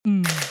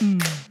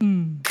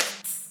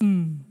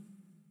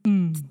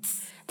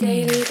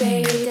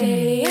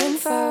Daily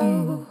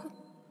info.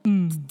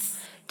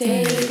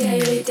 Daily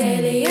info.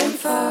 Daily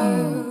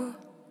info.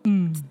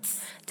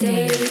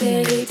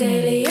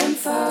 Daily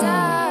info.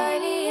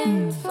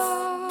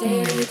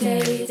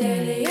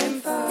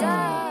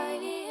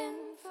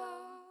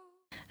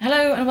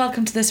 Hello and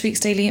welcome to this week's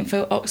Daily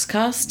Info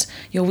Oxcast,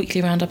 your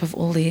weekly roundup of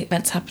all the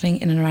events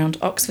happening in and around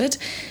Oxford.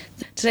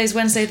 Today's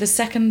Wednesday, the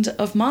 2nd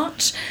of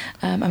March,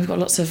 and we've got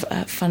lots of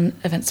fun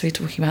events to be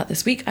talking about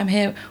this week. I'm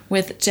here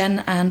with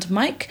Jen and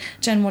Mike.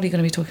 Jen, what are you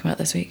going to be talking about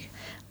this week?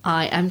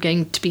 I am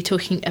going to be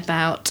talking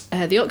about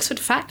the Oxford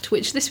Fact,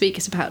 which this week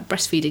is about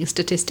breastfeeding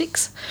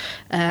statistics,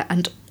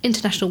 and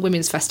International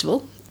Women's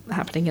Festival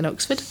happening in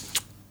Oxford,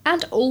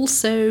 and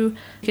also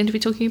going to be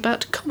talking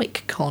about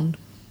Comic Con.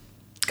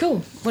 Cool.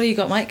 What do you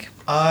got, Mike?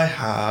 I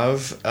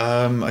have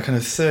a kind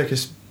of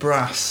circus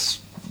brass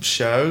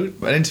show,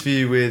 an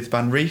interview with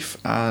Ban Reef,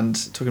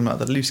 and talking about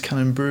the Loose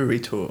Cannon Brewery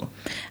tour.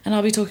 And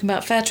I'll be talking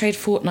about Fair Trade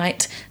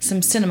Fortnight,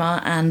 some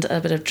cinema, and a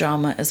bit of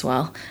drama as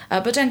well.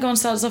 But Jen, go on,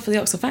 start us off with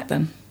the Oxford Fact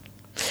then.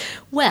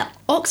 Well,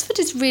 Oxford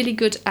is really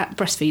good at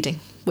breastfeeding,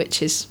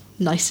 which is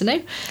nice to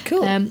know.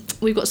 Cool.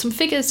 We've got some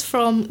figures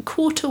from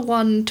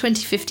Q1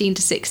 2015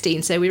 to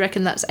 16, so we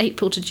reckon that's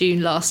April to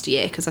June last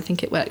year, because I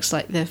think it works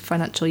like the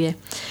financial year.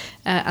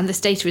 And this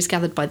data is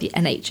gathered by the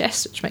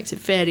NHS, which makes it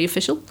very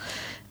official.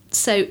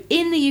 So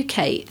in the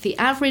UK, the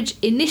average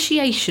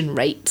initiation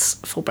rates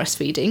for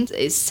breastfeeding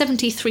is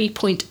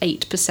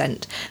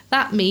 73.8%.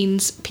 That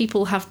means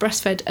people have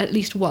breastfed at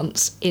least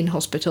once in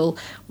hospital.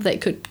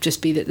 It could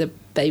just be that the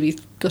baby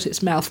got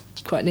its mouth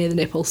quite near the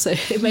nipple, so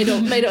it may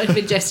not have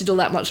ingested all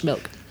that much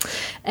milk.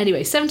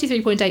 Anyway,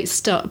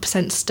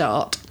 73.8%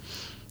 start.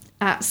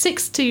 At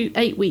 6 to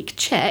 8 week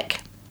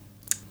check,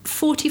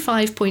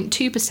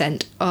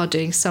 45.2% are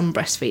doing some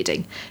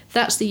breastfeeding.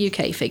 That's the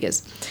UK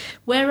figures.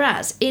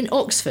 Whereas in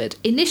Oxford,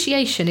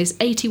 initiation is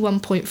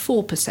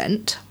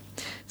 81.4%,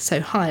 so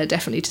higher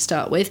definitely to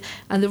start with.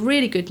 And the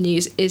really good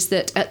news is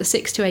that at the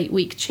 6 to 8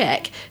 week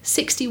check,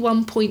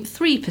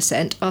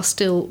 61.3% are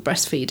still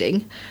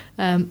breastfeeding,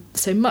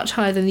 so much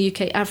higher than the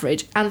UK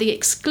average, and the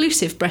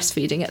exclusive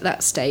breastfeeding at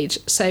that stage.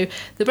 So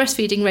the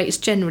breastfeeding rates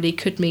generally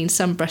could mean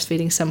some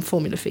breastfeeding, some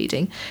formula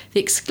feeding. The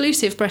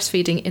exclusive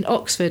breastfeeding in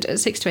Oxford at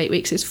 6 to 8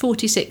 weeks is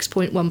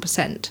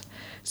 46.1%.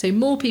 So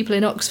more people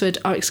in Oxford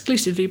are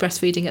exclusively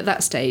breastfeeding at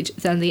that stage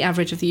than the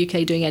average of the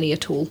UK doing any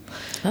at all.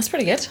 That's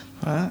pretty good.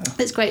 Wow.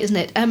 It's great, isn't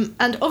it?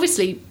 And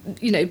obviously,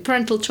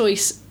 parental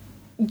choice,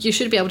 you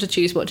should be able to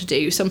choose what to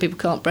do. Some people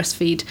can't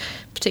breastfeed,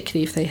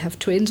 particularly if they have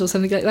twins or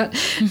something like that.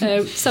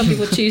 Some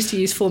people choose to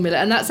use formula,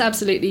 and that's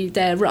absolutely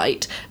their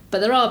right. But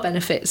there are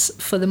benefits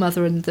for the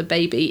mother and the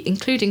baby,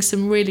 including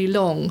some really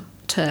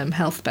long-term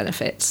health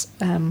benefits.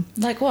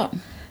 Like what?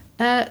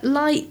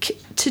 Like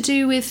to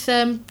do with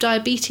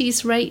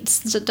diabetes rates.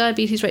 The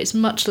diabetes rate's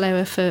much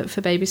lower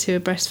for babies who are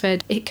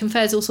breastfed. It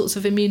confers all sorts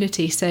of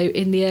immunity. So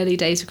in the early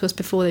days, of course,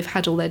 before they've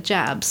had all their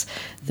jabs,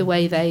 the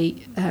way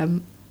they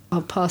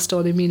are passed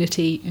on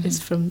immunity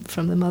is from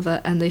the mother,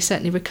 and they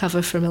certainly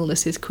recover from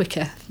illnesses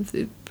quicker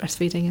through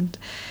breastfeeding. And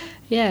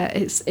yeah,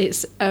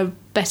 it's a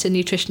better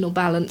nutritional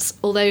balance,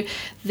 although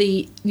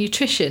the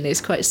nutrition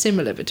is quite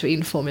similar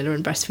between formula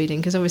and breastfeeding,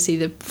 because obviously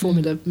the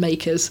formula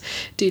makers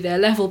do their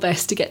level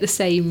best to get the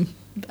same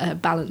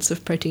balance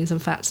of proteins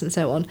and fats and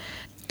so on.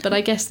 But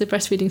I guess the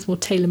breastfeeding is more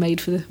tailor-made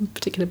for the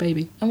particular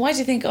baby. And why do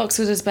you think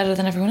Oxford is better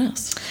than everyone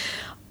else?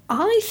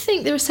 I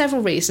think there are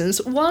several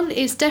reasons. One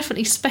is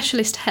definitely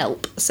specialist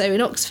help. So in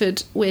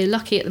Oxford, we're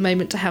lucky at the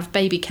moment to have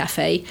Baby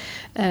Cafe,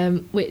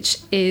 which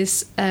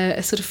is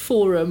a sort of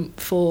forum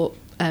for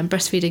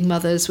breastfeeding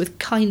mothers with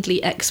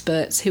kindly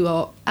experts who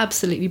are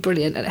absolutely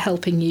brilliant at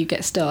helping you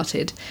get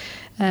started.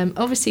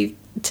 Obviously,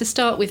 to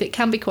start with, it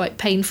can be quite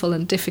painful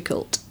and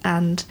difficult.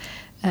 And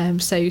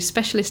so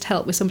specialist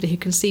help with somebody who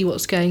can see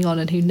what's going on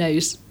and who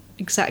knows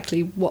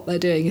exactly what they're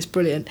doing is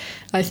brilliant.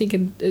 I think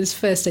in this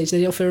first stage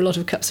they offer a lot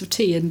of cups of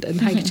tea and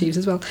handkerchiefs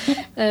as well.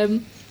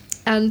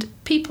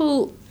 And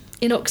people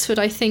in Oxford,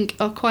 I think,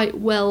 are quite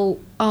well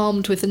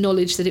armed with the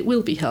knowledge that it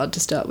will be hard to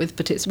start with,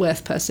 but it's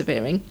worth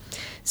persevering.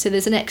 So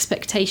there's an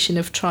expectation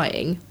of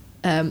trying.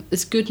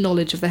 There's good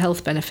knowledge of the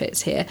health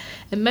benefits here.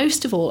 And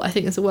most of all, I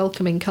think there's a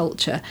welcoming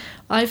culture.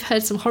 I've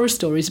heard some horror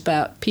stories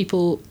about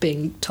people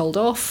being told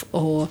off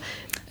or...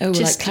 Oh,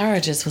 like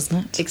Claridge's,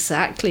 wasn't it?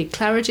 Exactly,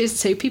 Claridge's.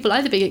 So people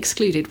either being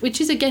excluded, which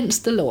is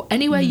against the law.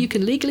 Anywhere you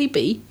can legally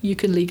be, you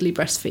can legally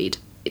breastfeed.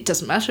 It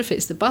doesn't matter if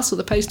it's the bus or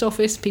the post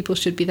office, people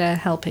should be there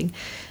helping.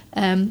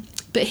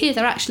 But here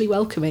they're actually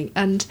welcoming,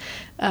 and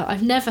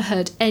I've never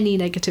heard any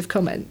negative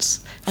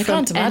comments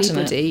from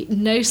anybody.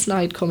 No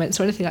snide comments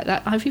or anything like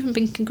that. I've even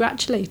been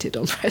congratulated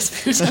on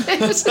breastfeeding.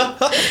 It was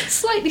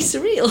slightly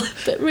surreal,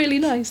 but really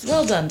nice.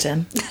 Well done,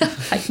 Jen.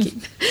 Thank you.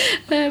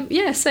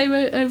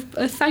 So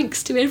a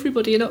thanks to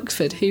everybody in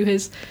Oxford who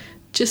has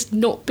just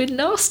not been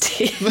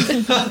nasty.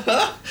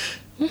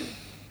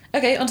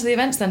 Okay, on to the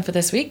events then for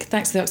this week.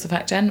 Thanks to the Oxford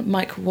Fact, Jen.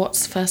 Mike,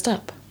 what's first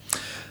up?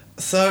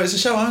 So it's a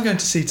show I'm going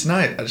to see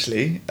tonight,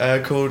 actually,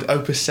 called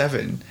Opus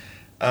 7.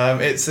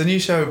 It's a new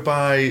show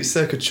by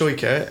Circa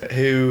Troika,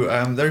 who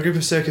they're a group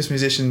of circus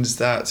musicians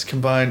that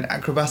combine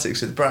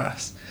acrobatics with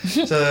brass.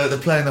 So they're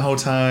playing the whole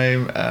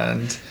time,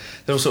 and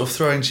they're all sort of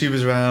throwing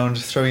tubas around,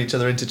 throwing each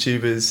other into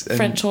tubas. And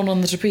French horn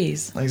on the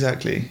trapeze.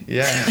 Exactly,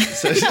 yeah.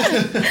 So,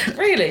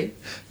 Really?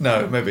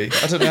 no, maybe.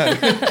 I don't know.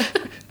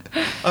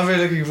 I'm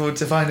really looking forward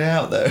to finding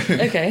out, though.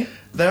 Okay.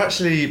 They're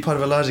actually part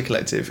of a larger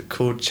collective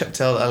called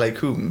Cheptel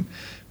Aleikum,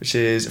 which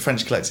is a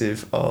French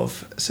collective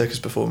of circus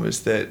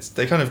performers that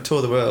they kind of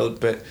tour the world,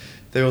 but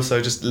they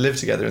also just live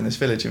together in this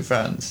village in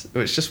France,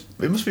 which just,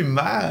 it must be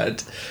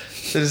mad.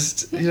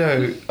 There's, what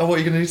are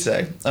you going to do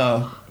today?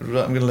 Oh, I'm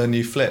going to learn a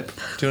new flip.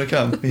 Do you want to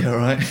come? Yeah, all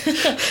right.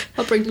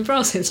 I'll bring the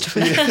brass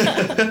instrument.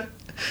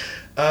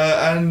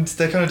 And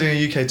they're kind of doing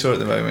a UK tour at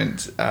the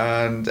moment,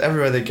 and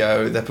everywhere they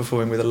go, they're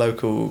performing with a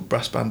local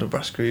brass band or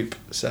brass group.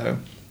 So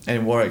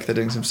in Warwick, they're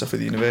doing some stuff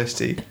with the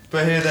university.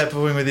 But here they're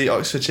performing with the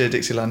Oxfordshire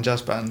Dixieland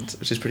Jazz Band,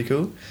 which is pretty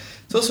cool.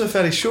 It's also a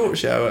fairly short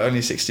show,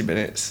 only 60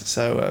 minutes,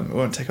 so it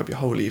won't take up your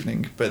whole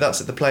evening. But that's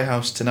at the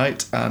Playhouse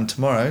tonight and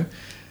tomorrow,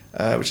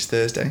 which is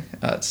Thursday,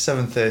 at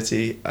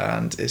 7:30,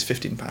 and is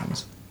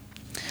 £15.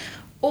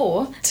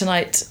 Or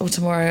tonight or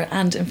tomorrow,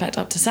 and in fact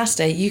up to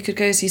Saturday, you could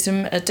go see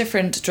some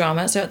different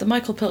drama. So at the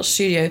Michael Pilch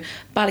Studio,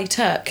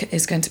 Ballyturk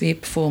is going to be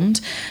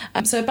performed.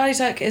 So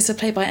Ballyturk is a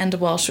play by Enda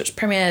Walsh, which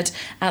premiered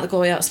at the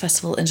Galway Arts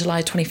Festival in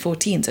July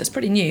 2014, so it's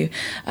pretty new.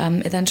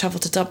 It then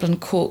travelled to Dublin,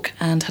 Cork,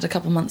 and had a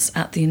couple months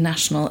at the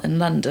National in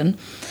London.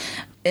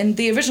 In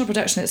the original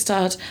production, it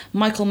starred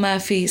Michael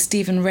Murphy,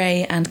 Stephen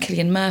Ray, and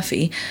Cillian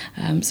Murphy.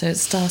 So it's a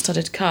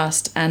star-studded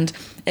cast, and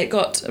it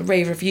got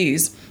rave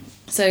reviews.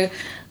 So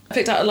I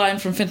picked out a line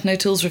from Fintan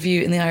O'Toole's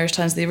review in the Irish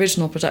Times of the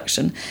original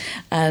production,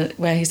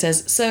 where he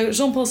says, "So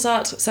Jean-Paul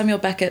Sartre, Samuel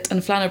Beckett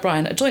and Flann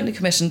O'Brien are jointly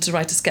commissioned to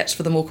write a sketch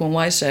for the Morecambe and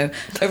Wise show.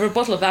 Over a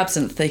bottle of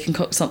absinthe, they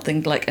concoct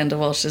something like Enda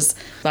Walsh's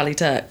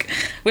Ballyturk,"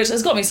 which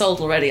has got me sold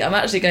already. I'm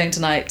actually going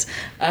tonight.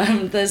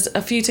 There's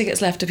a few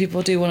tickets left if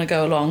people do want to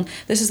go along.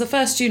 This is the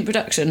first student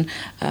production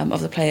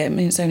of the play. I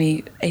mean, it's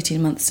only 18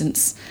 months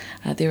since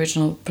the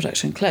original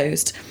production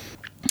closed.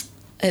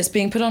 It's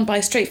being put on by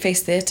Straight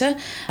Face Theatre.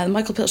 The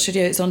Michael Pilch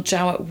Studio is on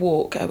Jowett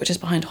Walk, which is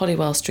behind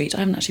Hollywell Street. I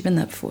haven't actually been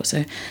there before, so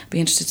I'd be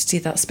interested to see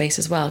that space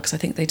as well, because I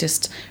think they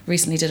just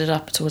recently did it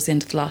up towards the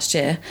end of last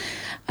year.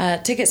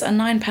 Tickets are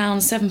 £9,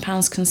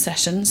 £7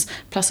 concessions,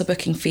 plus a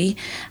booking fee.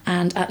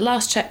 And at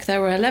last check,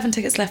 there were 11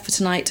 tickets left for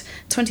tonight,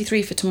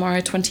 23 for tomorrow,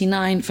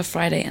 29 for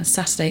Friday, and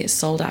Saturday is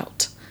sold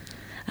out.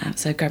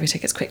 So grab your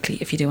tickets quickly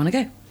if you do want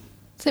to go.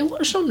 So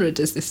what genre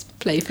does this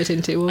play fit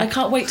into? I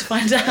can't wait to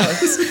find out.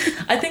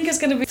 I think it's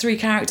going to be 3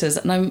 characters,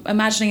 and I'm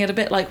imagining it a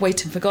bit like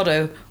Waiting for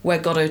Godot, where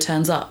Godot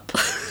turns up.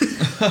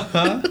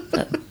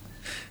 But,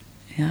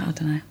 yeah, I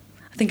don't know.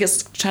 I think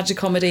it's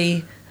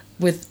tragicomedy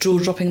with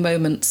jaw-dropping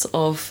moments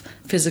of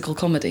physical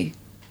comedy.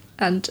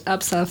 And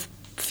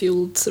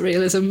absinthe-fueled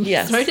surrealism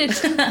thrown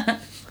in.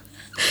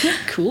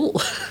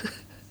 Cool.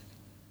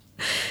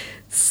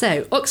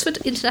 So, Oxford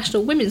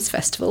International Women's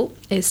Festival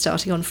is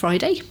starting on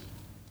Friday,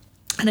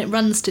 and it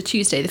runs to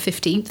Tuesday the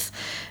 15th.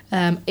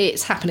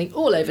 It's happening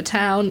all over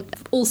town,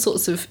 all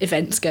sorts of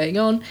events going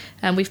on,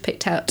 and we've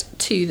picked out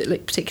 2 that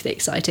look particularly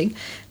exciting.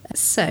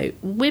 So,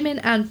 Women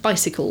and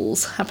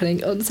Bicycles,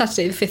 happening on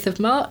Saturday the 5th of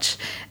March.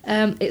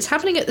 It's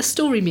happening at the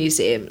Story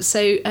Museum.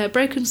 So,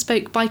 Broken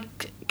Spoke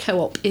Bike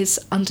Co-op is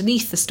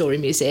underneath the Story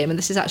Museum, and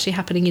this is actually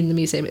happening in the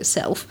museum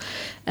itself.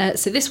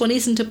 So this one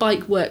isn't a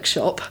bike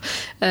workshop,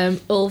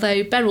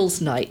 although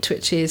Beryl's Night,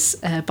 which is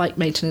bike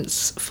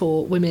maintenance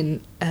for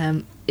women,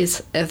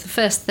 is the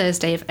first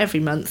Thursday of every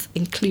month,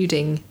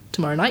 including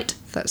tomorrow night.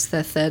 That's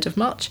the 3rd of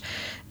March.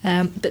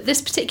 But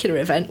this particular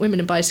event, Women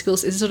and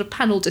Bicycles, is a sort of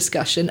panel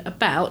discussion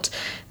about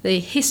the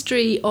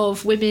history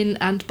of women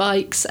and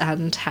bikes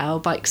and how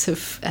bikes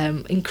have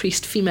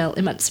increased female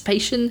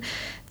emancipation.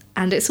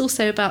 And it's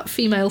also about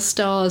female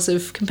stars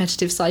of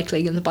competitive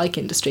cycling in the bike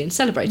industry and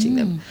celebrating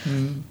them.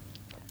 Mm.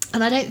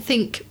 And I don't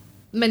think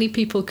many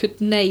people could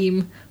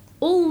name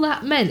all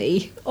that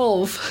many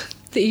of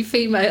the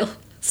female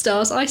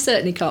stars. I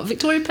certainly can't.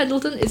 Victoria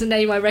Pendleton is a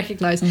name I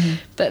recognise,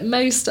 but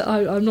most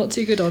I'm not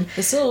too good on.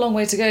 There's still a long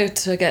way to go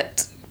to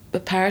get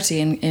parity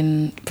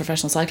in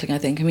professional cycling, I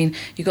think. I mean,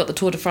 you've got the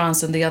Tour de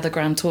France and the other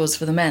Grand Tours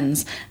for the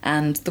men's,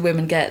 and the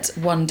women get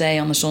one day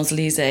on the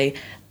Champs-Elysees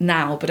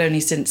now, but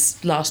only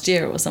since last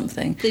year or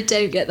something. They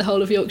don't get the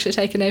whole of Yorkshire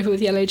taken over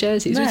with yellow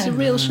jerseys, which is a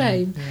real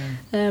shame.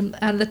 Yeah.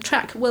 And the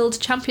Track World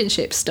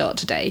Championships start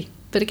today,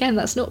 but again,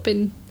 that's not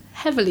been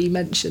heavily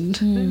mentioned.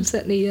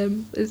 Certainly,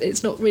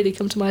 it's not really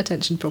come to my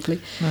attention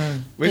properly. No.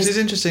 Which is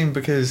interesting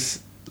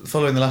because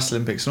following the last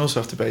Olympics and also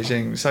after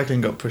Beijing,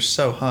 cycling got pushed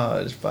so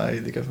hard by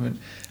the government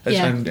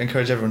and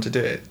encourage everyone to do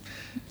it.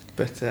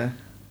 But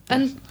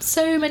and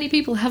so many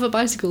people have a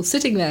bicycle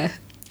sitting there,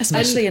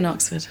 especially in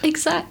Oxford.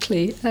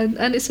 Exactly,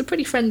 and it's a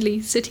pretty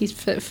friendly city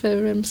for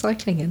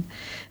cycling in.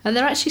 And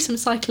there are actually some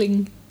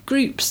cycling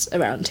groups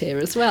around here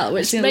as well,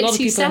 which makes a lot of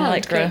you people sound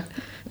in Lycra.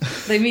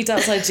 They meet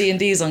outside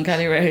G&D's on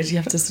Kelly Road. You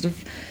have to sort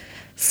of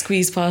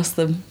squeeze past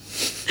them.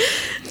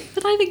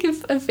 But I think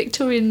of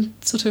Victorian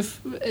sort of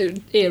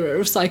era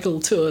of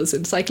cycle tours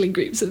and cycling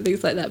groups and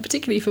things like that,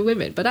 particularly for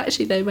women. But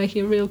actually, they're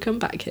making a real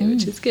comeback here,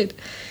 which is good.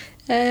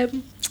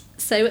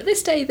 So at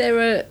this day,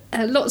 there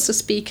are lots of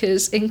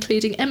speakers,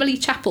 including Emily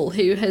Chappell,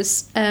 who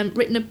has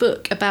written a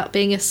book about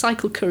being a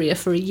cycle courier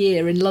for a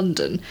year in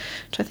London,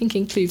 which I think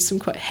includes some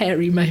quite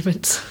hairy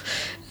moments.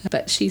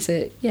 But she's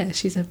a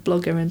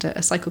blogger and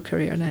a cycle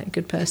courier and a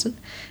good person.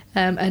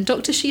 And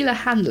Dr. Sheila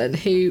Hanlon,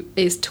 who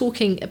is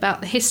talking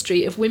about the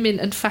history of women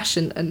and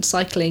fashion and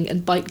cycling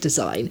and bike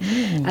design.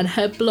 And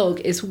her blog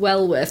is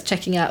well worth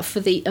checking out for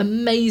the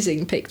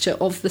amazing picture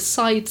of the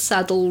side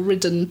saddle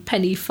ridden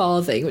penny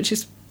farthing, which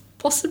is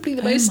possibly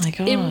the most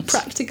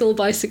impractical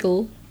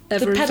bicycle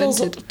ever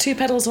invented. Two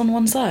pedals on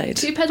one side.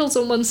 Two pedals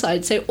on one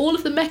side. So all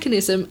of the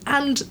mechanism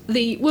and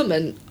the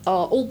woman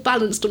are all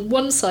balanced on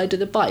one side of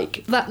the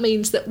bike. That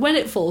means that when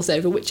it falls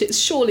over, which it's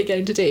surely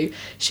going to do,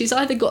 she's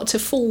either got to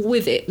fall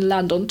with it and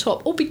land on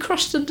top or be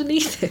crushed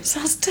underneath it.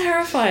 Sounds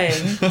terrifying.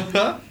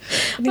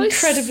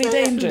 Incredibly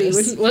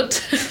dangerous.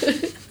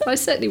 I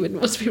certainly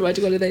wouldn't want to be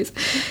riding one of those.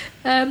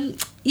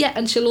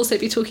 And she'll also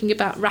be talking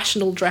about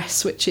rational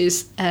dress, which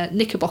is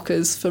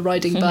knickerbockers for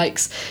riding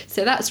bikes.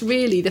 So that's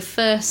really the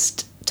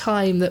first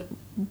time that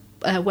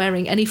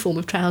wearing any form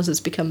of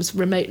trousers becomes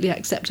remotely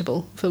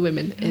acceptable for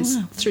women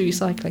through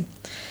cycling.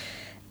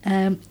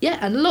 And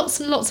lots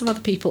of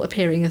other people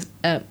appearing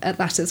at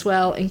that as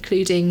well,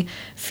 including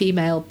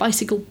female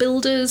bicycle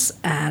builders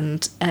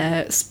and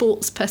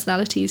sports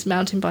personalities,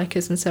 mountain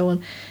bikers and so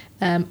on.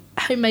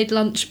 Homemade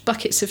lunch,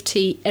 buckets of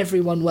tea,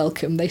 everyone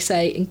welcome, they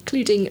say,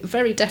 including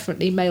very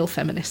definitely male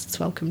feminists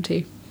welcome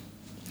too.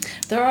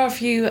 There are a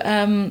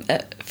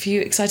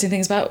few exciting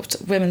things about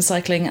women's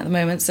cycling at the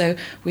moment. So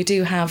we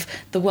do have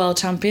the world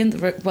champion,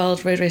 the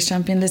world road race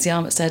champion, Lizzie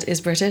Armitstead,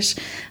 is British.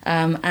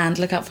 And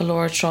look out for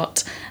Laura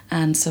Trott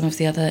and some of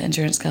the other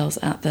endurance girls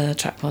at the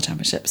Track World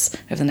Championships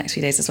over the next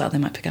few days as well. They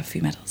might pick up a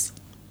few medals.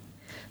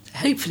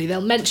 Hopefully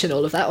they'll mention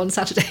all of that on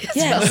Saturday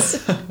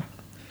as well.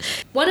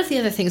 One of the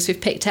other things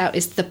we've picked out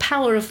is The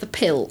Power of the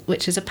Pill,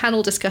 which is a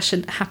panel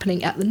discussion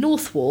happening at the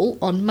North Wall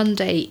on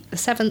Monday the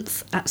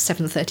 7th at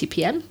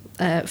 7:30pm,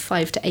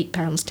 £5 to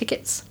 £8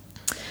 tickets.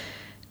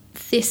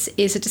 This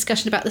is a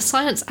discussion about the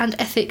science and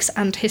ethics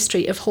and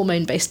history of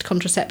hormone-based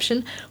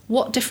contraception.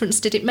 What difference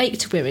did it make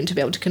to women to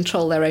be able to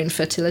control their own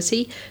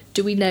fertility?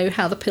 Do we know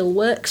how the pill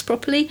works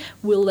properly?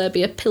 Will there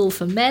be a pill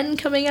for men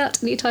coming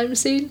out anytime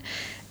soon?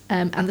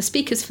 And the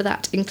speakers for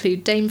that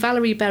include Dame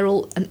Valerie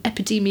Beryl, an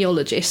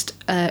epidemiologist,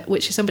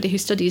 which is somebody who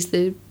studies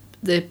the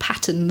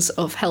patterns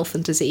of health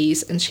and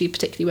disease, and she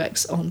particularly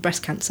works on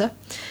breast cancer.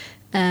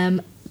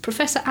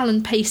 Professor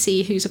Alan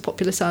Pacey, who's a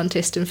popular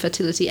scientist and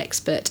fertility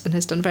expert and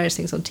has done various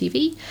things on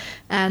TV,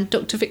 and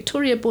Dr.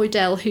 Victoria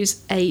Boydell,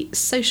 who's a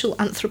social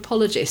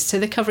anthropologist. So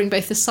they're covering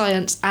both the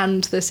science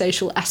and the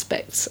social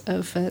aspects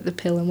of the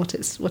pill and what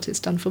it's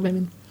done for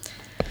women.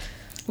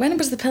 When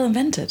was the pill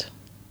invented?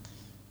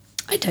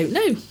 I don't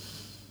know.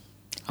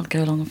 I'll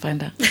go along and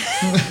find out.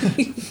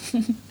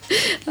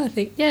 I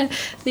think,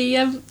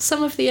 the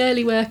some of the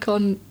early work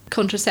on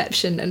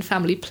contraception and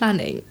family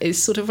planning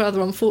is sort of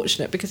rather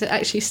unfortunate because it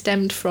actually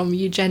stemmed from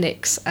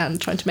eugenics and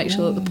trying to make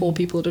sure that the poor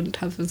people didn't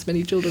have as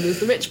many children as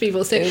the rich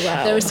people. So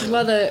there are some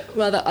rather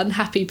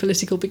unhappy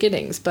political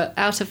beginnings, but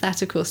out of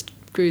that, of course,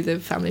 grew the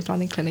family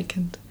planning clinic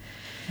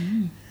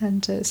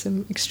and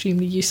some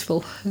extremely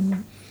useful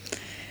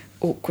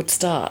awkward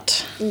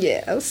start.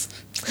 Yes.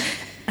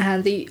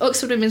 And the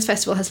Oxford Women's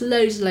Festival has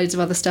loads and loads of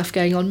other stuff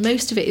going on.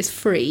 Most of it is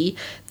free,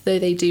 though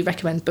they do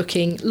recommend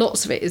booking.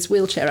 Lots of it is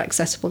wheelchair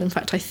accessible. In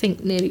fact, I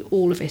think nearly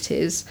all of it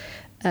is.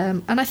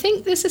 And I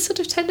think there's a sort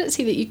of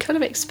tendency that you kind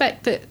of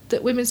expect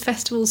that women's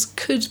festivals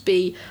could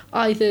be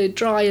either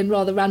dry and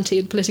rather ranty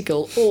and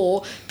political,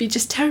 or be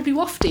just terribly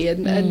wafty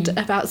and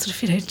about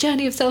sort of,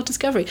 journey of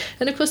self-discovery.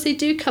 And of course they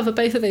do cover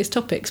both of those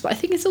topics, but I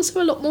think it's also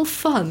a lot more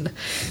fun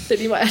than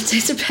you might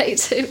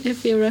anticipate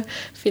if you're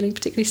feeling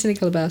particularly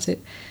cynical about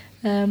it.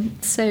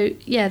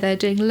 They're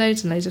doing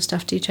loads and loads of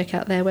stuff. Do check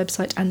out their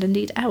website and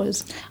indeed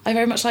ours. I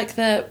very much like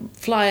their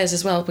flyers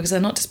as well because they're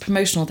not just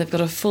promotional, they've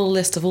got a full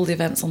list of all the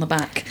events on the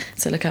back,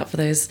 so look out for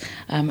those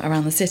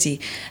around the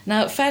city.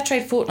 Now, Fair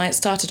Trade Fortnight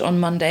started on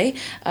Monday,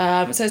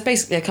 so it's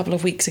basically a couple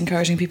of weeks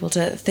encouraging people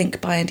to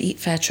think, buy and eat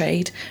fair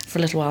trade for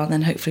a little while and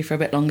then hopefully for a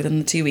bit longer than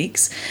the 2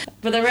 weeks.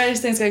 But there are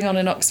various things going on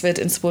in Oxford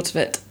in support of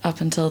it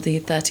up until the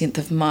 13th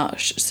of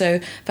March. So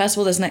first of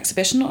all, there's an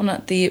exhibition on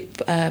at the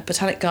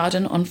Botanic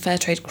Garden on fair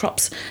trade crops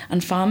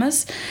and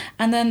farmers.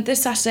 And then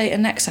this Saturday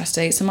and next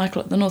Saturday, St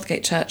Michael at the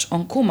Northgate Church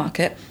on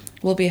Cornmarket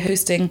will be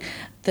hosting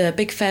the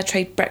big fair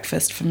trade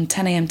breakfast from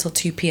 10 a.m. till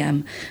 2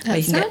 p.m.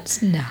 That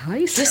sounds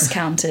nice.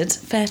 Discounted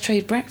fair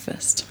trade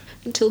breakfast.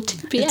 Until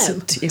 2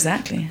 p.m.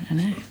 Exactly, I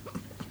know.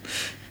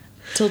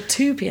 Till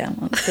 2 p.m.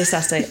 on this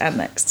Saturday and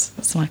next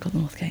at St Michael at the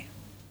Northgate.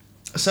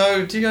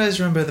 So, do you guys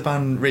remember the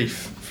band Reef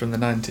from the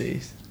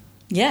 90s?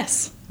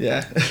 Yes.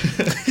 Yeah.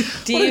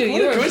 Do you?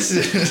 What a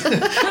coincidence.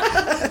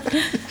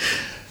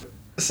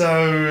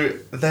 So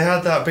they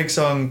had that big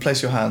song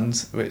 "Place Your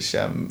Hands," which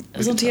It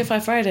was on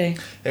TFI Friday.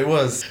 It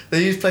was.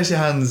 They used "Place Your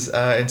Hands"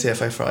 in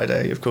TFI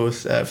Friday, of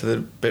course, for the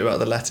bit about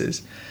the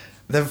letters.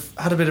 They've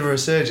had a bit of a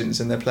resurgence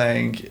and they're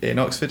playing in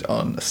Oxford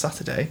on a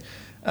Saturday.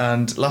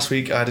 And last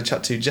week I had a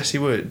chat to Jesse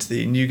Wood,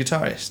 the new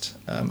guitarist,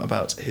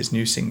 about his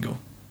new single.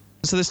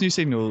 So this new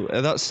single,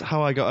 that's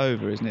How I Got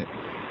Over, isn't it?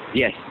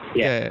 Yes,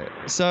 yeah.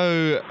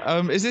 So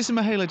is this a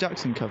Mahalia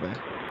Jackson cover?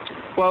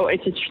 Well,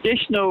 it's a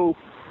traditional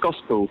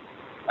gospel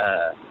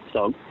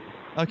song.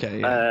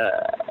 Okay.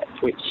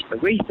 Which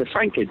Aretha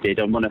Franklin did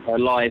on one of her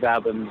live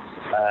albums,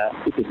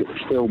 I think it was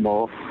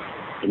Fillmore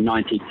in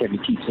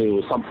 1972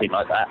 or something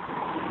like that.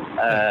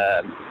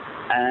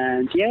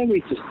 And yeah,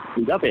 we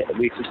love it.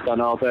 We've just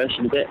done our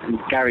version of it, and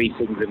Gary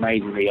sings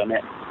amazingly on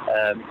it.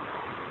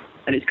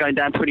 And it's going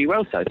down pretty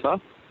well so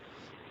far.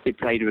 We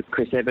played with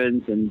Chris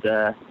Evans, and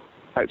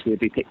hopefully it'll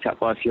be picked up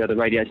by a few other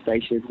radio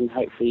stations and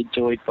hopefully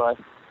enjoyed by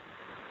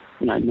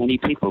many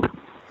people.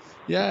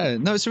 Yeah,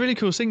 no, it's a really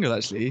cool single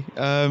actually.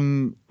 I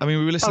mean, we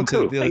were listening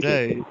to it the other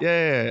day.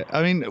 Yeah.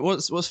 I mean,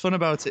 what's fun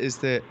about it is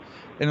that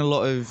in a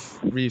lot of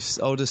Reef's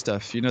older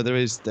stuff, there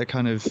is that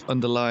kind of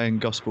underlying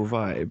gospel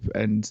vibe,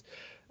 and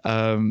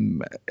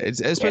I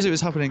suppose it was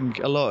happening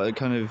a lot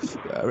kind of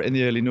in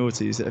the early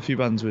noughties that a few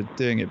bands were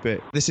doing it,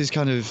 but this is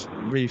kind of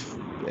Reef.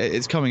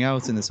 It's coming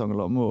out in the song a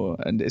lot more,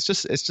 and it's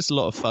just a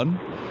lot of fun.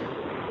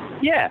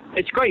 Yeah,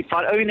 it's great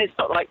fun. I mean, it's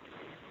not like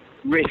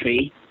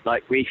riffy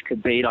like Reef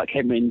could be, like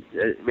Henry's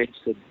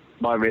riffs and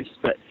my riffs,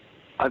 but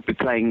I've been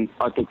playing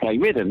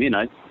with them,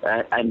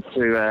 and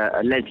through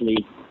a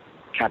Leslie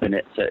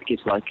cabinet, so it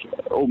gives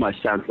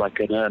almost sounds like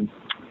an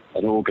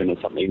organ or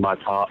something in my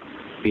part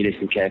if you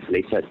listen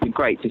carefully. So it's been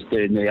great just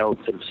doing the old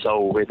sort of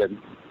soul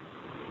rhythm,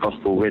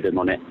 gospel rhythm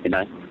on it,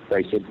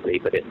 very simply,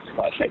 but it's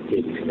quite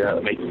effective, if you know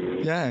what I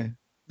mean. Yeah.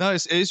 No,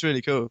 it is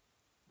really cool.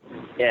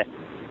 Yeah.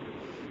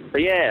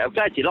 But yeah, I'm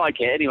glad you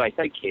like it anyway,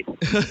 thank you.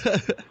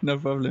 No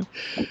problem.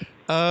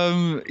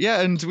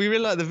 Yeah, and we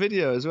really like the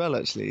video as well,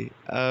 actually.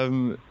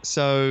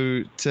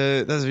 So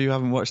to those of you who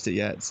haven't watched it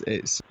yet,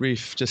 it's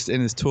Reef just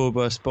in his tour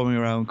bus, bombing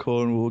around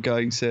Cornwall,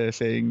 going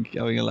surfing,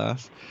 having a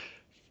laugh.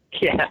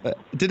 Yeah.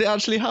 Did it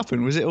actually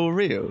happen? Was it all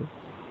real?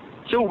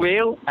 It's all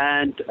real,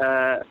 and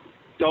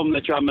Dom,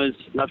 the drummer's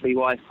lovely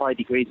wife,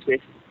 Heidi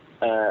Greensmith,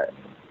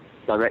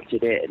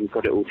 directed it and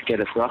got it all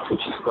together for us,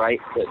 which is great.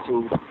 So it's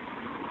all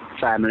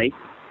family.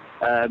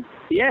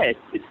 Yeah,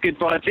 it's a good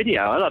vibe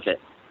video. I love it.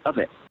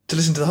 To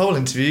listen to the whole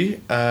interview,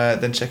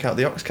 then check out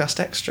the Oxcast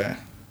Extra.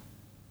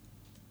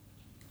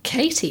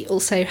 Katie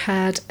also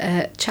had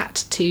a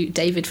chat to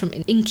David from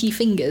Inky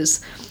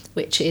Fingers,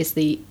 which is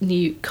the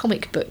new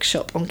comic book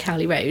shop on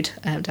Cowley Road,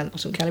 down the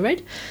bottom of Cowley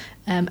Road,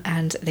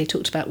 and they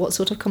talked about what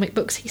sort of comic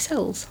books he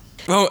sells.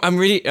 Well, I'm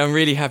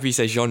really happy you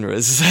say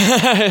genres,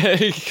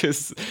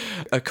 because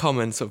a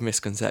common sort of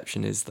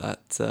misconception is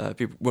that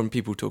when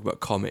people talk about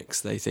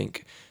comics, they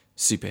think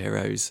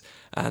superheroes,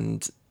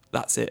 and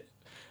that's it.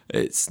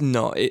 It's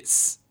not.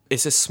 It's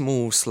a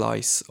small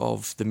slice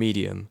of the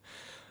medium.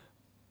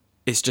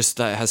 It's just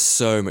that it has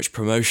so much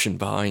promotion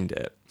behind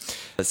it.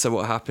 So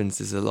what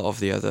happens is a lot of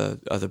the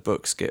other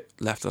books get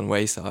left on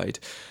wayside.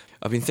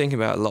 I've been thinking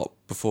about a lot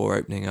before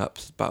opening up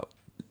about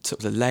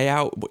sort of the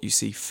layout, what you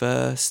see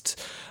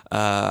first,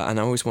 and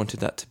I always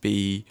wanted that to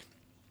be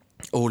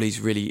all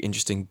these really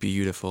interesting,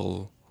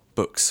 beautiful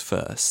books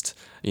first.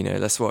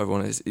 That's what I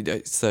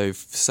wanted. So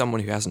for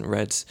someone who hasn't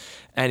read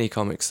any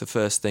comics, the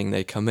first thing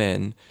they come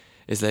in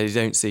is they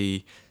don't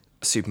see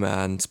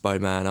Superman,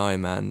 Spider-Man,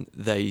 Iron Man.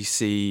 They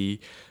see,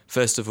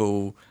 first of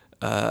all,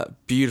 a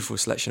beautiful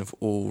selection of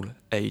all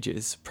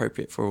ages,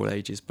 appropriate for all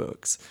ages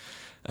books.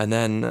 And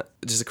then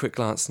just a quick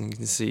glance and you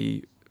can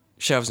see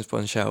shelves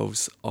upon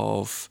shelves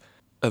of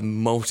a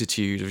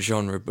multitude of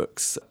genre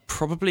books.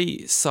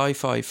 Probably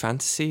sci-fi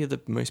fantasy are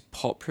the most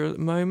popular at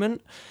the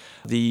moment.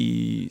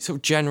 The sort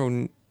of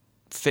general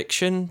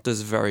fiction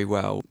does very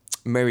well.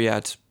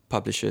 Myriad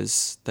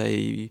publishers,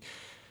 they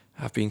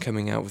have been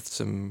coming out with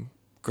some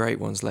great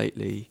ones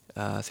lately.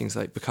 Things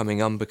like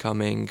Becoming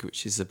Unbecoming,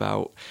 which is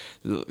about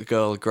a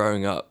girl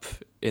growing up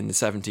in the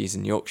 70s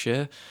in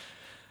Yorkshire.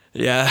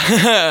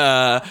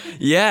 Yeah.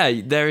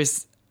 Yeah, there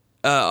is...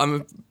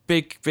 I'm a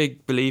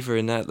big believer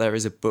in that there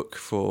is a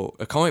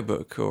comic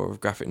book or a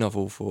graphic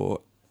novel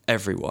for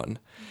everyone.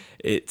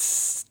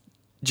 It's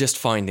just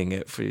finding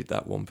it for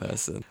that one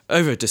person.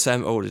 Over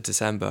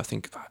December, I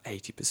think about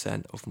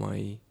 80% of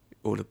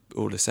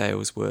all the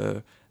sales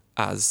were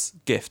as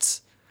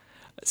gifts.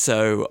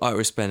 So I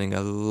was spending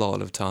a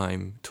lot of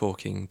time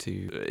talking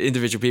to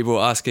individual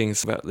people, asking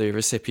about the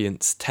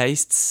recipients'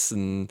 tastes,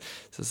 and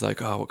so it's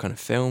like, what kind of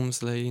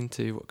films are they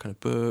into, what kind of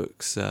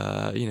books,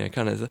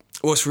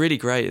 What's really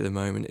great at the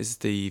moment is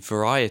the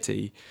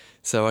variety.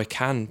 So I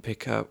can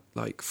pick up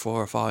like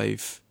 4 or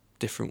 5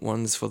 different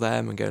ones for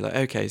them and go like,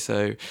 okay,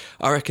 so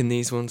I reckon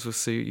these ones will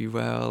suit you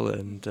well,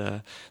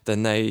 and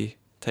then they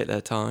take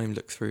their time,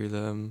 look through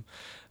them,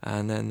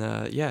 and then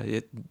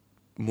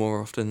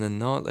more often than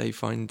not, they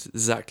find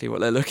exactly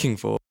what they're looking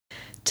for.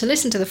 To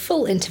listen to the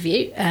full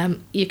interview,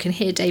 you can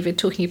hear David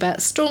talking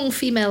about strong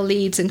female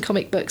leads in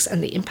comic books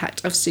and the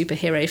impact of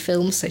superhero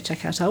films, so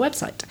check out our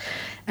website.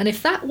 And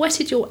if that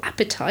whetted your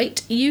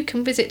appetite, you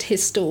can visit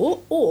his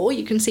store, or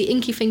you can see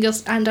Inky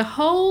Fingers and a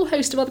whole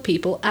host of other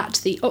people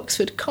at the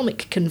Oxford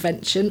Comic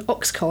Convention,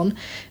 OxCon,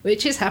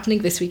 which is happening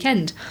this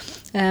weekend.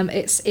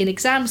 It's in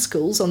exam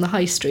schools on the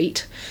High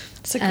Street.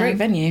 It's a great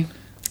venue.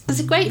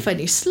 It's a great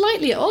venue,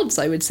 slightly at odds,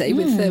 I would say,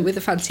 with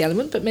the fancy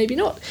element, but maybe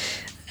not.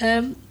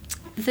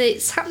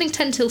 It's happening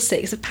 10 till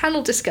 6. The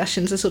panel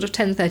discussions are sort of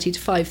 10:30 to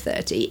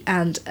 5:30,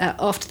 and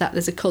after that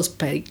there's a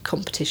cosplay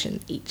competition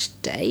each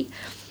day.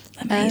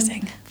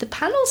 Amazing. The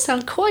panels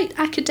sound quite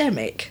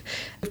academic.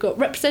 We've got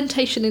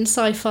representation in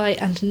sci-fi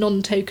and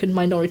non-token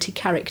minority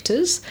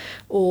characters,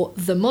 or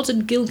the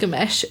modern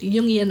Gilgamesh,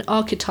 Jungian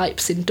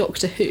archetypes in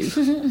Doctor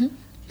Who.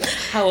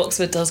 How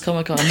Oxford does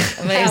Comic-Con.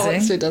 Amazing. How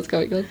Oxford does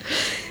Comic-Con.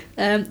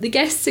 The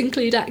guests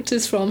include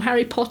actors from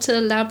Harry Potter,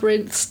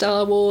 Labyrinth,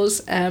 Star Wars,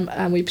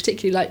 and we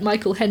particularly like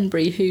Michael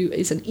Henbury, who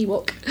is an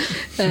Ewok.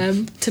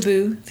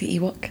 Taboo, the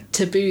Ewok.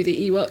 Taboo,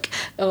 the Ewok.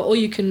 Or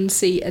you can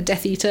see a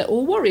Death Eater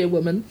or Warrior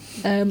Woman.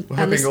 We're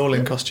hoping all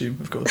in costume,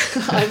 of course.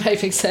 I'm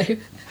hoping so.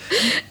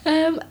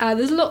 And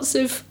there's lots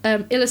of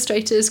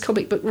illustrators,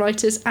 comic book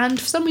writers, and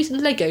for some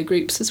reason Lego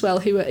groups as well,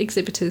 who are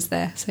exhibitors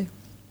there. So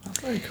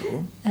Very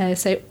cool.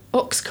 So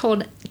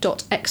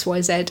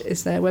oxcon.xyz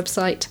is their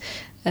website.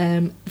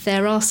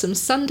 There are some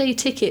Sunday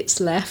tickets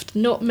left,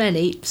 not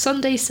many.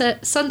 Sunday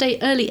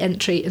early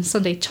entry and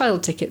Sunday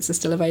child tickets are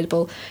still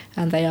available,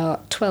 and they are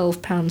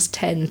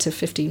 £12.10 to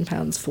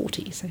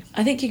 £15.40. So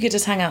I think you could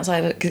just hang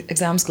outside at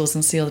exam schools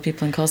and see all the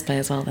people in cosplay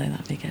as well, though.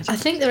 That'd be good. I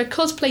think there are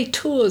cosplay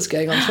tours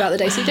going on throughout the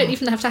day, so you don't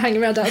even have to hang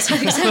around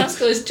outside exam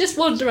schools. Just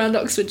wander around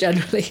Oxford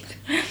generally.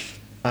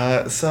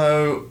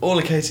 So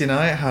Orla, Katie and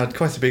I had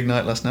quite a big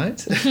night last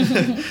night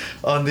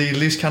on the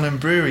Loose Cannon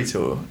Brewery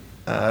tour.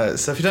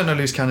 So if you don't know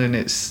Loose Cannon,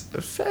 it's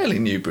a fairly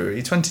new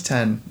brewery.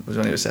 2010 was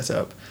when it was set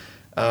up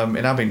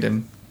in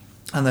Abingdon,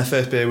 and their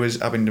first beer was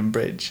Abingdon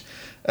Bridge.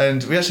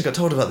 And we actually got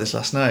told about this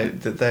last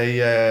night, that they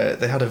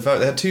had a vote.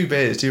 They had two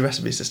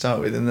recipes to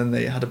start with, and then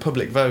they had a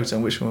public vote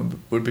on which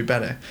one would be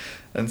better.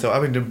 And so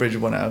Abingdon Bridge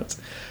won out.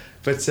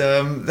 But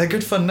they're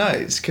good fun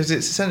nights, because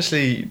it's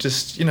essentially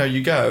just,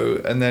 you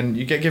go and then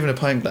you get given a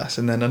pint glass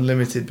and then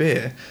unlimited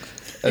beer.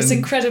 It's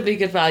incredibly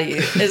good value.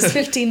 It's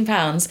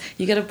 £15.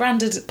 You get a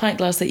branded pint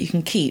glass that you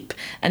can keep,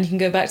 and you can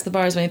go back to the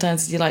bar as many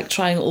times as you like,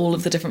 trying all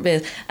of the different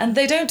beers. And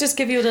they don't just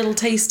give you a little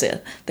taster.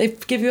 They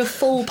give you a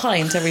full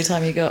pint every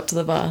time you go up to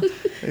the bar.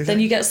 Exactly. Then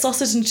you get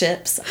sausage and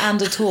chips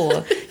and a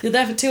tour. You're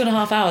there for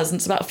 2.5 hours, and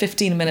it's about a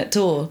 15-minute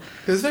tour.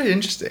 It was very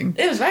interesting.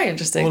 It was very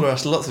interesting. All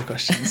asked lots of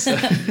questions. So.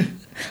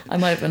 I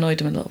might have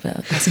annoyed him a little bit,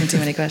 asking too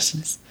many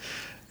questions.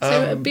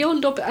 So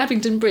beyond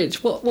Abingdon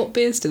Bridge, what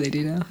beers do they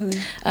do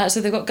now? So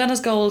they've got Gunner's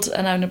Gold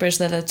and Abingdon Bridge.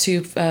 They're the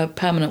two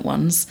permanent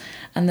ones,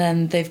 and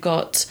then they've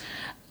got.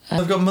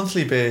 They've got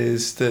monthly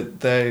beers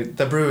that their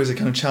brewers are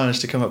kind of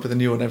challenged to come up with a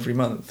new one every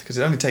month, because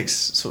it only takes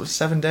sort of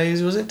 7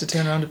 days, was it, to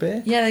turn around a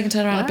beer? Yeah, they can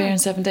turn around a beer in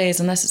 7 days,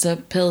 unless it's a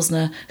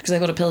Pilsner, because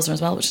they've got a Pilsner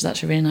as well, which is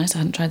actually really nice. I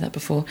hadn't tried that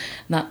before,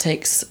 and that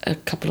takes a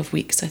couple of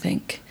weeks, I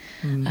think.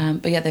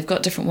 But yeah, they've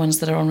got different ones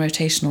that are on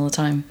rotation all the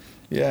time.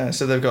 Yeah,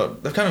 so they've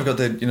kind of got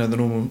the the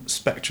normal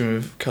spectrum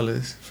of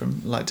colours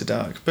from light to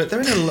dark, but they're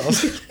in a lot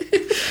of.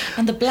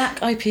 And the black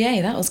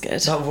IPA, that was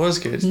good. That was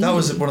good. That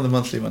was one of the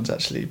monthly ones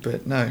actually,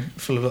 but no,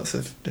 full of lots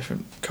of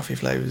different coffee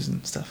flavours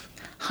and stuff.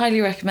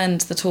 Highly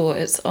recommend the tour.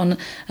 It's on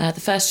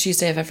the first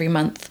Tuesday of every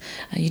month.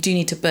 You do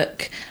need to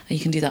book. You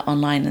can do that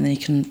online, and then you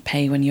can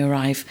pay when you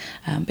arrive.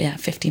 But yeah,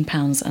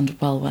 £15 and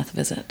well worth a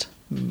visit.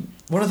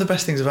 One of the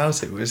best things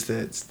about it was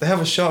that they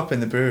have a shop in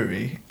the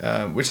brewery,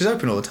 which is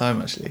open all the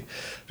time actually,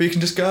 but you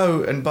can just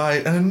go and buy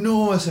an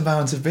enormous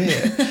amount of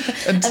beer.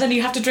 And then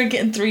you have to drink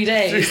it in 3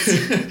 days.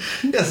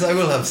 Yes, I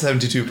will have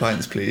 72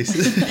 pints, please.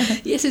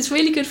 Yes, it's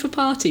really good for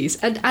parties.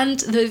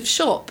 And the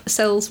shop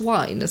sells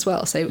wine as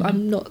well, so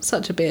I'm not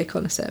such a beer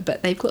connoisseur,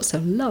 but they've got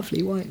some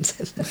lovely wines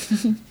in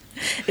there.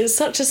 It's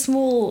such a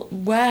small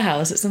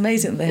warehouse. It's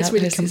amazing that they have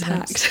really these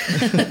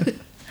compact.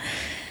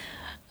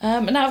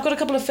 Now I've got a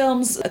couple of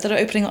films that are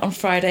opening on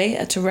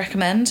Friday to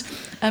recommend.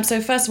 So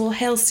first of all,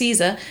 Hail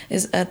Caesar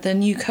is the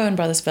new Coen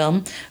Brothers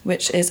film,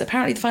 which is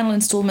apparently the final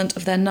instalment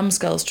of their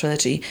Numbskulls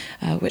trilogy,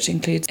 which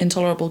includes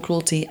Intolerable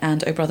Cruelty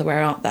and Oh Brother,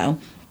 Where Art Thou?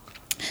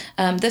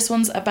 This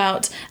one's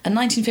about a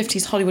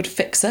 1950s Hollywood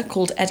fixer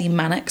called Eddie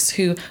Mannix,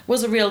 who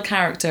was a real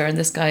character, and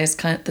this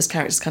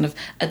character's kind of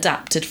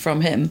adapted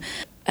from him.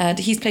 And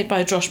he's played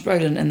by Josh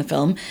Brolin in the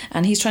film,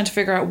 and he's trying to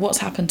figure out what's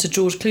happened to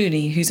George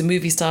Clooney, who's a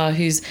movie star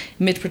who's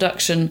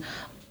mid-production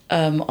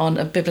on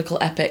a biblical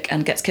epic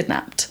and gets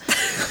kidnapped.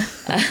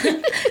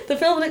 The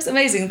film looks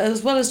amazing,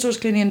 as well as George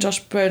Clooney and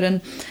Josh Brolin.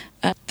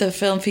 The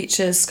film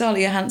features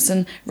Scarlett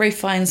Johansson, Ralph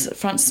Fiennes,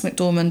 Frances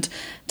McDormand,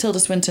 Tilda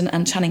Swinton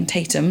and Channing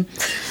Tatum.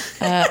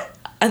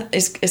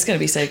 It's going to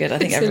be so good. I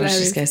think everyone should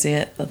just go see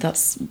it.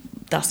 That's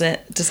that's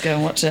it. Just go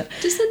and watch it.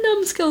 Does the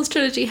Numbskulls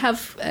trilogy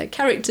have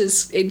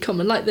characters in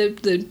common, like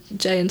the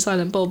Jay and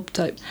Silent Bob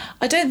type?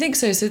 I don't think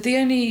so. So George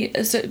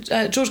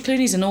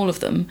Clooney's in all of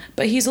them,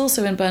 but he's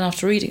also in Burn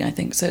After Reading, I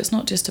think. So it's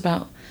not just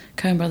about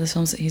Coen Brothers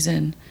films that he's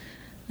in.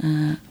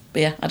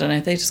 But yeah, I don't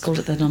know. They just called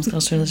it the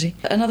Numbskulls trilogy.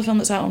 Another film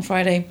that's out on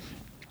Friday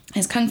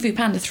is Kung Fu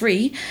Panda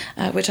 3,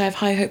 which I have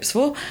high hopes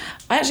for.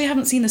 I actually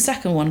haven't seen the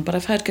second one, but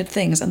I've heard good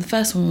things, and the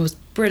first one was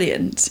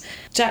brilliant.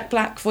 Jack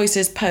Black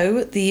voices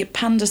Po, the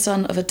panda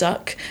son of a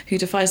duck who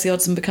defies the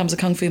odds and becomes a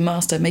kung fu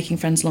master, making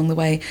friends along the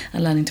way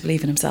and learning to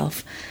believe in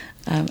himself.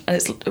 And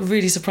it's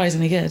really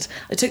surprisingly good.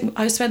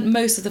 I spent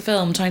most of the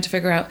film trying to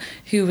figure out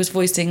who was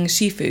voicing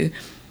Shifu.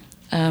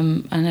 I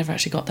never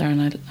actually got there,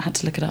 and I had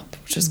to look it up,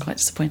 which was quite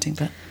disappointing,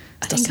 but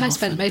I think I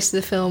spent most of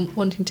the film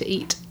wanting to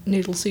eat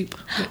noodle soup.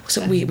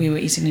 So we were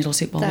eating noodle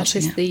soup while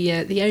watching it. That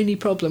is the only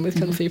problem with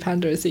Kung Fu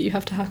Panda, is that you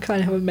have to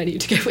kind of have a menu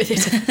to go with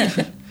it.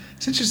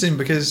 It's interesting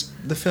because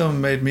the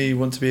film made me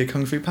want to be a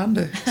Kung Fu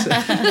Panda. So.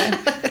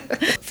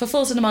 For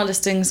full cinema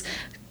listings,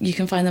 you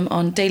can find them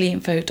on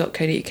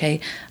dailyinfo.co.uk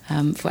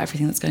for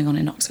everything that's going on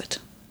in Oxford.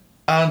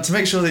 And to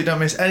make sure that you don't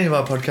miss any of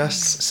our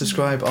podcasts,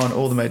 subscribe on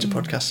all the major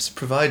podcast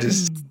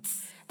providers.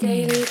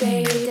 Daily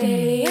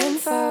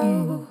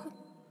info.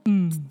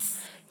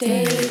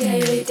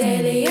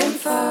 Daily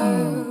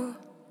info.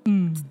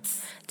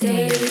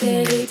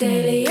 Daily